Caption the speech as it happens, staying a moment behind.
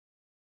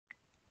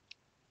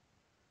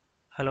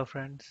Hello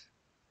friends,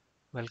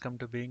 welcome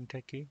to Being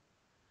Techie.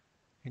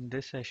 In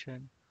this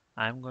session,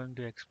 I'm going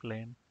to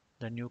explain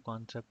the new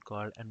concept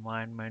called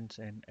environments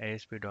in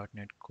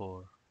ASP.NET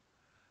Core.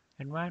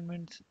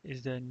 Environments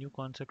is the new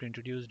concept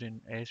introduced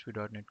in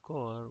ASP.NET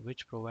Core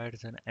which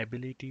provides an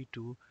ability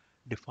to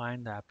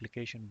define the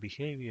application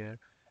behavior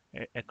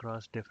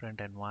across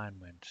different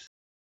environments.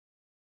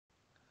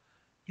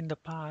 In the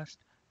past,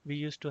 we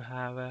used to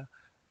have a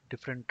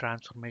different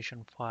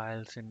transformation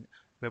files in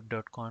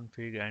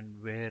web.config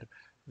and where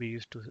we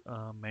used to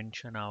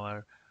mention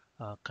our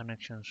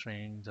connection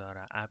strings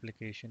or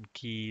application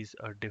keys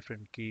or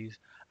different keys,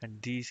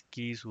 and these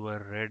keys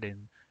were read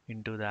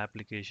into the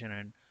application,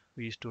 and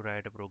we used to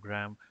write a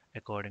program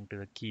according to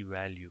the key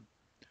value.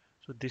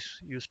 So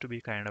this used to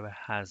be kind of a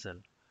hassle.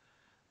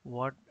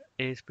 What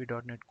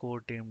ASP.NET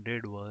Core team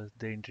did was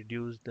they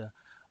introduced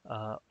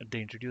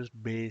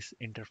base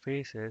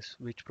interfaces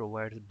which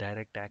provides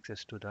direct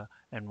access to the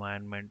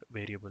environment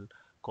variable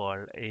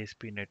called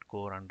ASP NET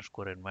Core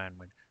underscore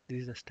environment.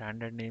 This is the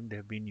standard name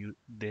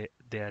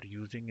they are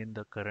using in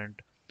the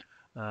current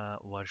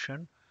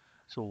version.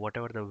 So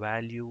whatever the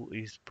value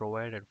is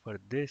provided for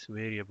this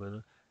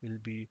variable will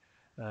be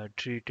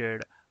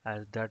treated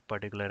as that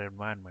particular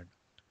environment,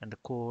 and the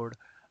code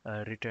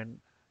written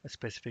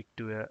specific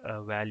to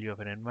a value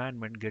of an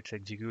environment gets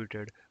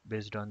executed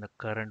based on the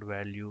current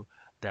value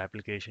the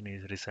application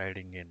is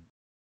residing in.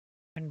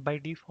 And by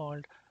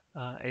default,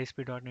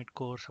 ASP.NET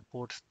Core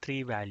supports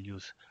three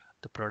values: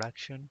 the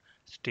production,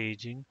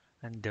 staging,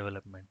 and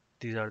development.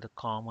 These are the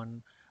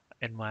common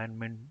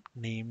environment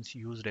names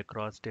used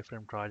across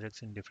different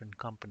projects in different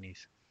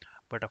companies.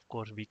 But of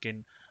course, we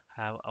can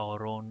have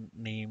our own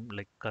name,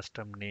 like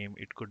custom name.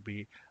 It could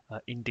be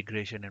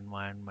integration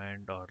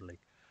environment or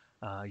like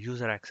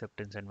user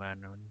acceptance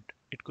environment.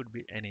 It could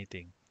be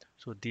anything.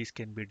 So these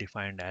can be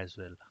defined as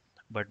well.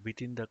 But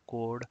within the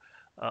code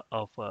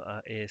of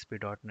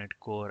ASP.NET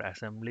Core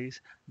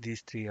assemblies,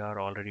 these three are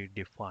already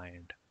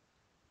defined.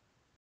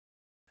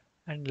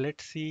 And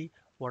let's see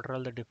what are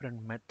all the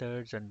different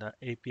methods and the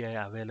API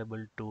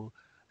available to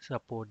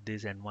support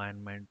this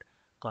environment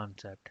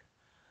concept.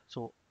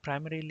 So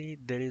primarily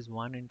there is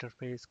one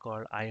interface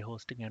called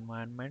iHosting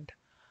environment.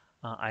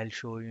 I'll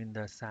show you in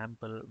the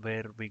sample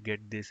where we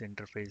get this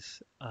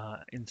interface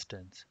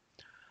instance.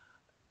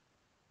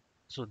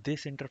 So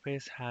this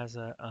interface has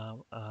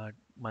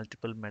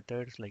multiple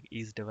methods like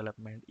is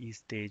development, is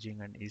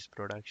staging, and is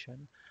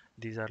production.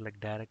 These are like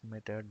direct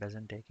method,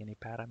 doesn't take any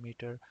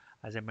parameter.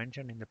 As I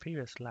mentioned in the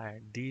previous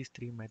slide, these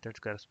three methods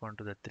correspond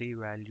to the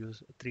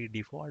three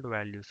default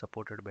values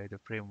supported by the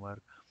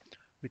framework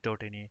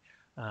without any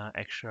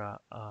extra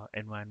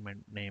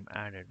environment name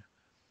added.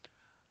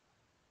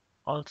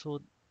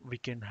 Also, we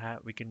can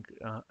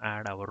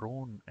add our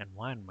own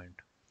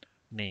environment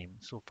name.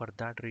 So for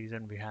that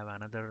reason, we have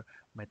another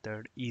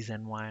method is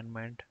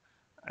environment,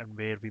 and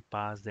where we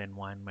pass the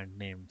environment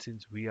name.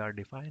 Since we are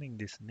defining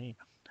this name,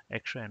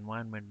 extra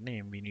environment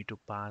name, we need to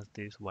pass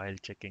this while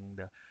checking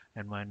the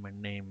environment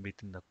name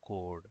within the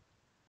code.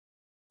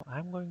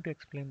 I'm going to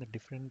explain the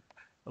different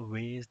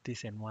ways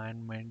this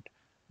environment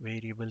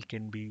variable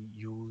can be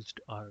used,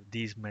 or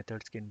these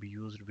methods can be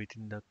used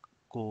within the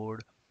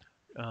code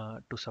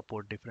to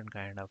support different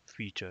kind of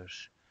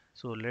features.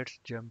 So let's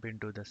jump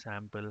into the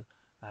sample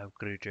I've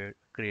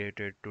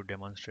created to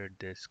demonstrate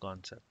this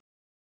concept.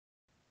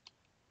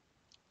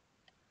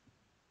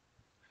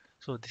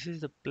 So this is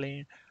the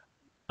plain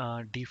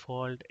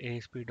default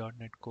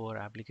ASP.NET Core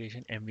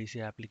application,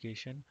 MVC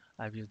application.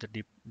 I've used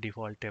the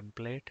default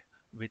template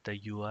with a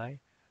UI.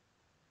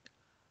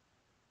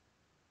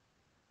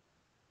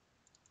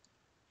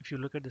 If you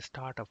look at the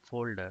startup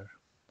folder,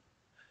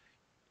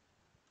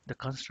 the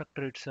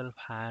constructor itself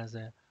has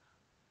a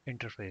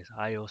interface,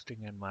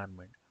 iHosting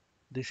environment.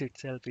 This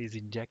itself is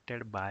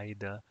injected by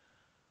the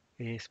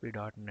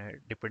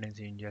ASP.NET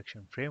dependency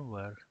injection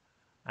framework,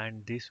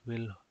 and this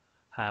will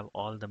have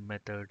all the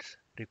methods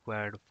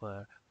required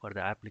for the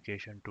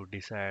application to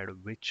decide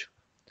which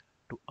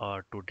to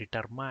or to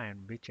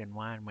determine which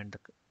environment the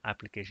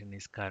application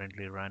is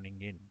currently running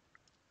in.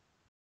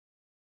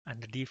 And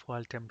the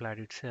default template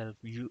itself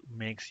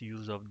makes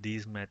use of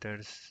these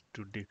methods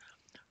to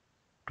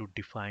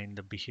define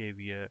the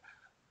behavior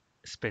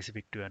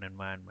specific to an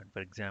environment. For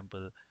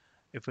example,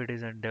 if it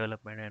is a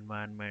development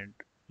environment,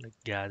 like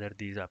gather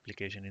these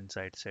application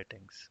insight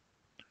settings.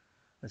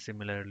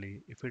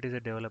 Similarly, if it is a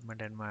development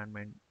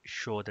environment,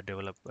 show the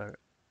developer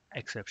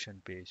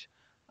exception page.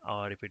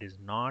 Or if it is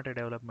not a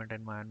development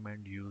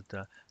environment, use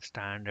the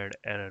standard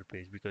error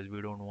page, because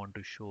we don't want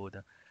to show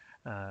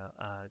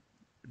the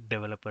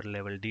developer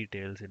level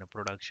details in a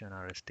production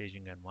or a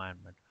staging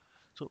environment.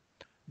 So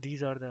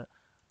these are the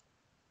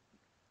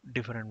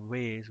different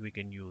ways we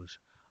can use.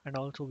 And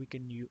also we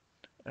can use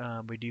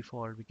by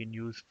default we can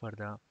use for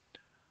the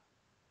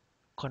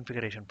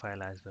configuration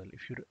file as well.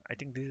 I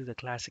think this is a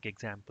classic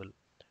example.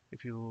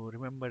 If you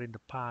remember in the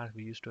past,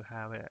 we used to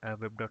have a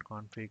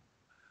web.config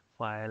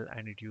file,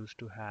 and it used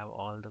to have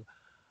all the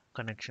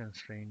connection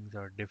strings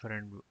or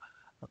different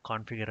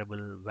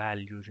configurable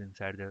values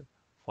inside the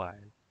file.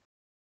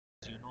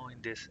 So,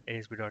 in this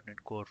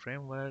ASP.NET Core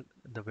framework,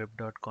 the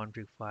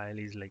web.config file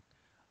is like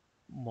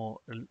more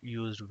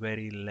used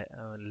very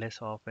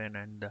less often,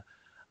 and the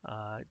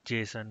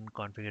JSON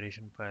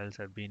configuration files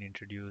have been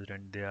introduced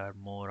and they are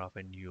more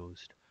often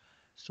used.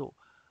 So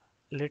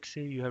let's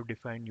say you have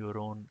defined your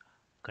own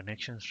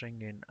connection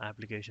string in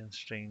application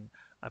settings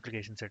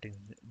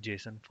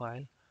JSON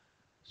file.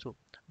 So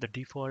the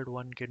default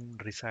one can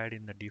reside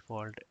in the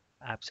default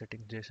app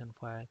settings JSON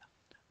file,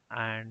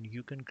 and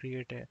you can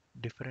create a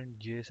different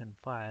JSON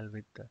file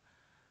with the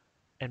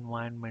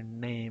environment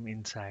name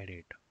inside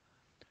it.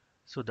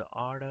 So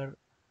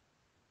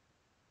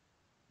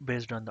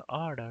based on the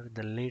order,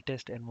 the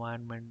latest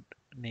environment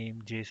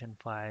name JSON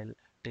file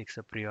takes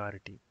a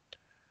priority.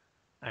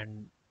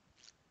 And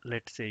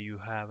let's say you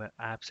have an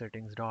app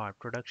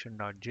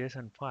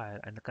settings.production.json file,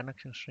 and the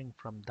connection string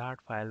from that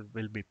file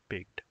will be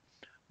picked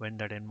when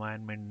that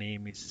environment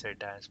name is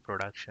set as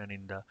production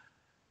in the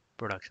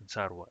production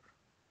server.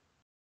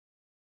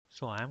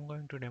 So I'm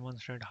going to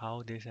demonstrate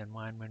how this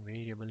environment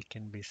variable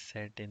can be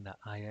set in the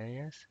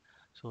IIS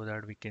so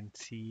that we can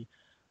see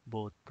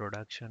both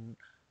production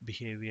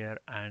behavior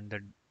and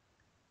the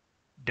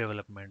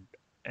development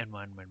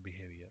environment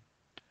behavior.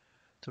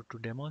 So to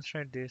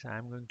demonstrate this,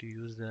 I'm going to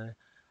use the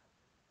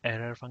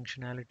error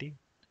functionality.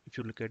 If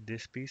you look at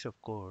this piece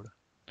of code,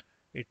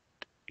 it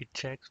it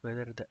checks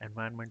whether the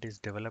environment is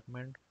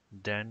development,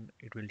 then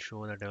it will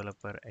show the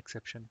developer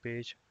exception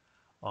page,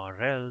 or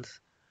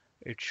else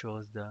it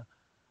shows the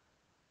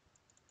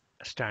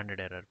standard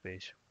error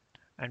page.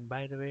 And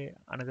by the way,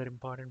 another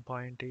important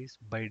point is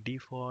by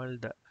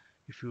default,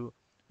 if you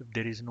if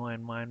there is no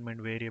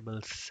environment variable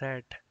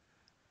set,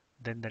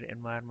 then the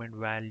environment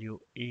value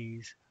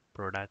is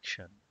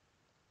production.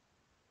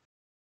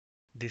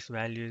 This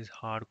value is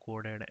hard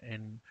coded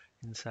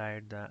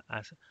inside the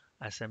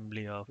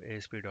assembly of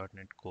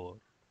ASP.NET Core.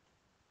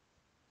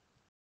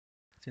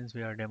 Since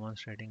we are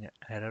demonstrating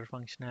error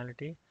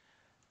functionality,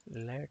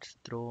 let's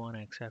throw an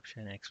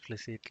exception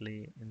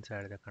explicitly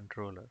inside the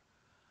controller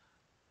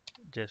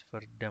just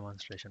for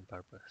demonstration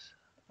purpose.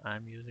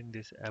 I'm using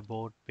this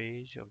about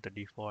page of the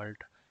default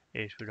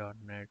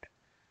ASP.NET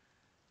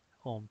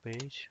home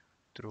page.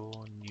 Throw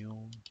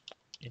new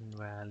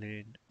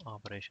invalid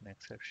operation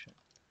exception.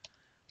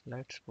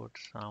 Let's put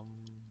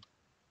some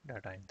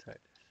data inside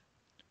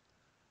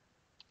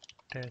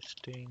this.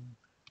 Testing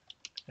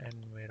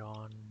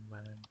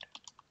environment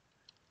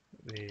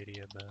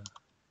variable.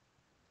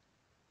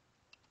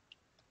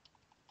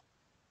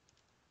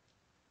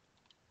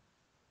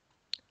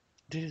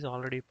 This is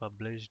already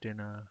published in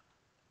a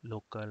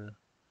local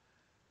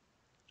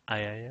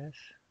IIS.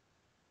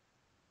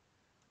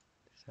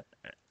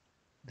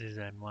 This is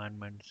the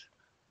environment's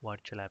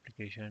virtual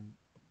application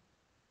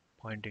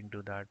pointing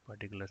to that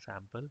particular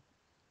sample.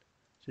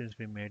 Since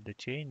we made the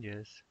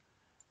changes,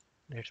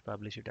 let's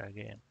publish it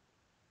again.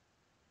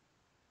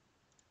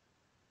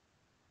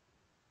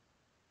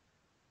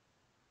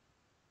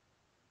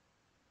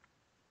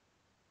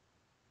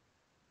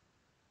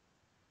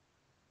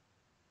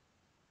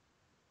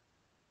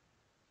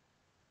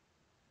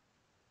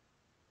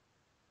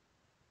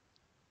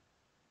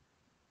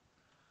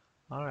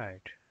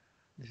 Alright,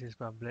 this is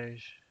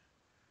published.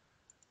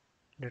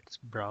 Let's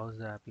browse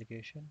the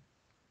application,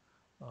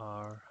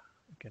 or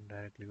we can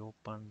directly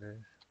open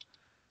this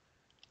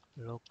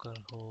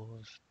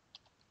localhost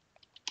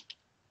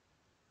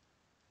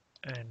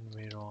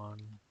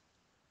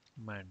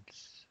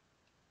environments.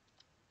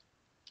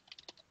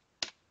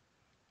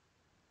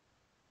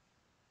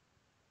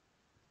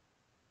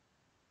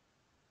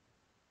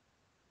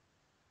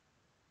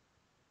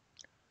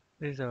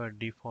 This is our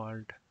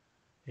default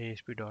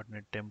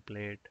ASP.NET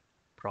template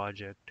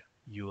project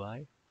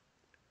UI.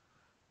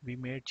 We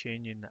made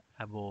change in the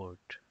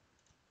about.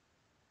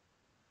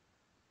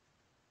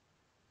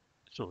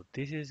 So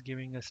this is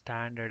giving a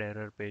standard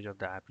error page of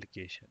the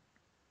application.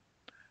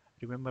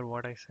 Remember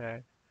what I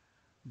said?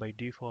 By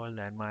default,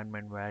 the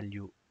environment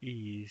value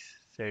is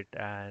set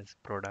as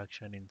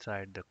production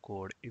inside the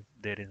code if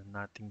there is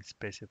nothing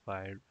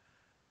specified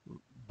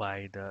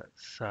by the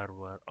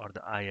server or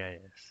the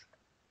IIS.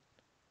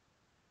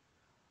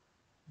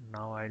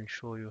 Now I'll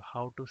show you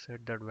how to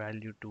set that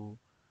value to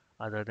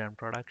other than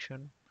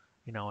production.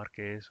 In our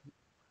case,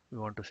 we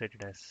want to set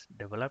it as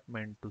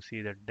development to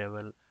see the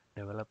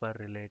developer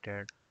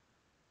related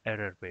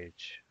error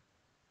page.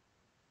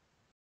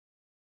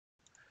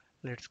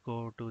 Let's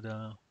go to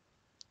the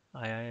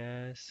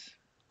IIS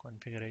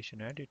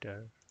configuration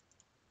editor.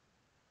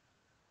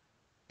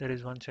 There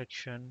is one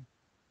section,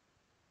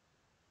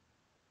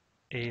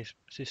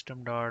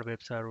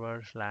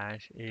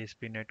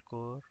 system.webserver/ASP NET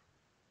Core,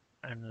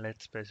 and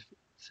let's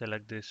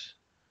select this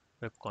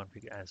web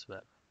config as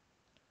well.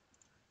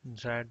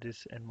 Inside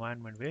this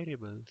environment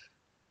variables,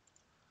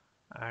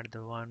 add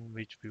the one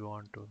which we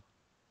want to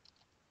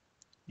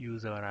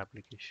use our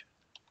application.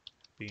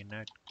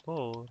 ASP.NET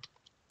Core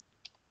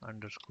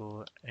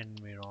underscore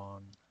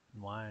environment.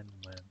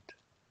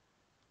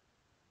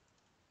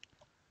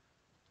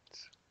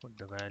 Let's put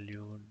the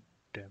value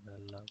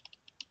development.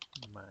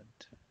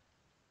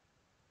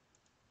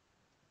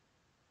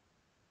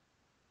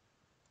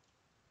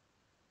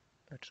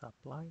 Let's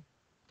apply,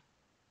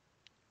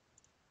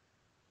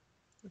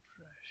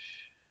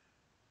 refresh,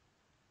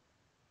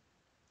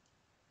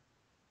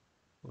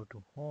 go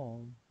to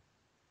home.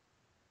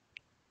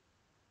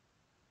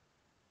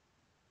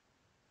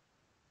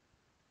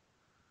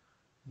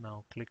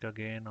 Now click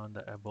again on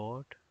the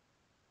about.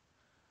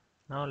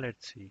 Now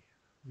let's see.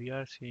 We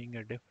are seeing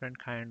a different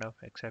kind of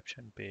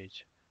exception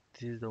page.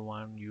 This is the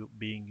one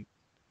being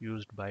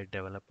used by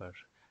developers.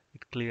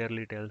 It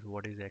clearly tells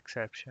what is the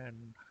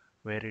exception,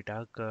 where it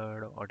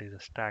occurred, what is a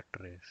stack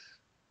trace.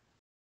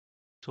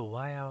 So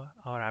why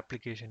our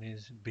application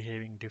is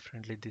behaving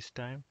differently this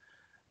time?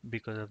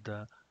 Because of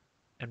the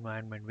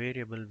environment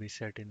variable we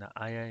set in the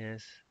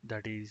IIS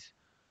that is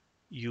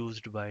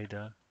used by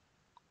the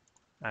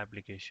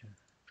application.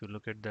 If you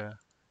look at the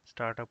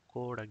startup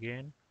code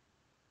again,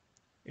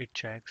 it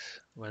checks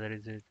whether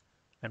is it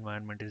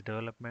environment is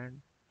development,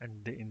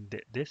 and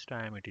this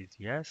time it is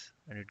yes,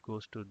 and it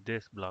goes to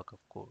this block of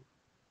code.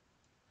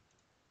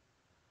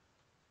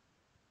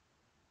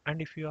 And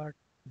if you are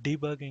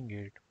debugging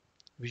it,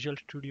 Visual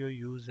Studio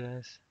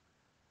uses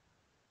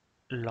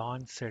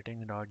launch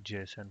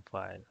setting.json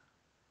file.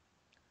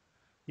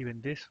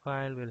 Even this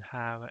file will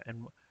have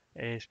an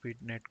ASP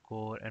NET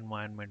Core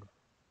environment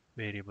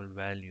variable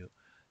value.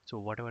 So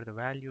whatever the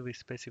value we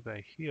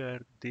specify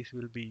here, this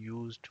will be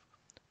used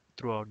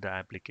throughout the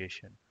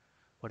application.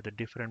 For the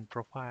different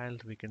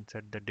profiles, we can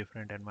set the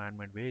different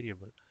environment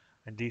variable,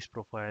 and these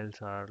profiles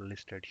are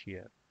listed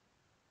here.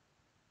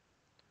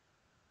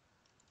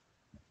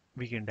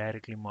 We can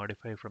directly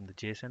modify from the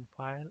JSON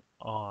file,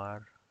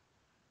 or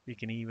we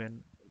can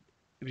even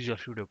Visual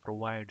Studio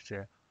provides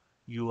a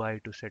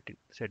UI to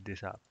set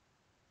this up.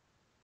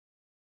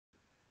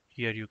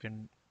 Here you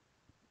can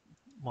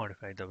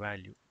modify the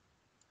value.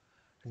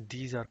 And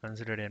these are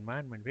considered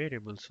environment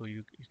variables, so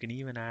you can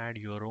even add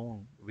your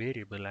own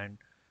variable, and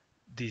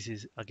this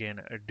is again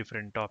a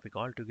different topic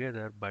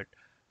altogether, but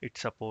it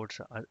supports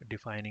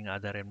defining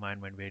other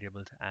environment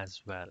variables as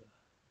well.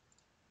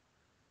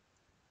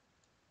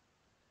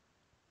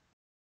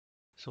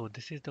 So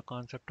this is the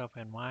concept of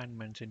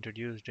environments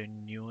introduced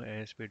in new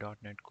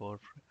ASP.NET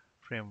Core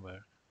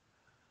framework.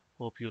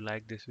 Hope you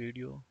like this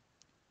video.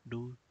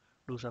 Do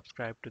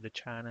subscribe to the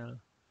channel.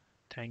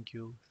 Thank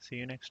you. See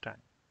you next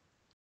time.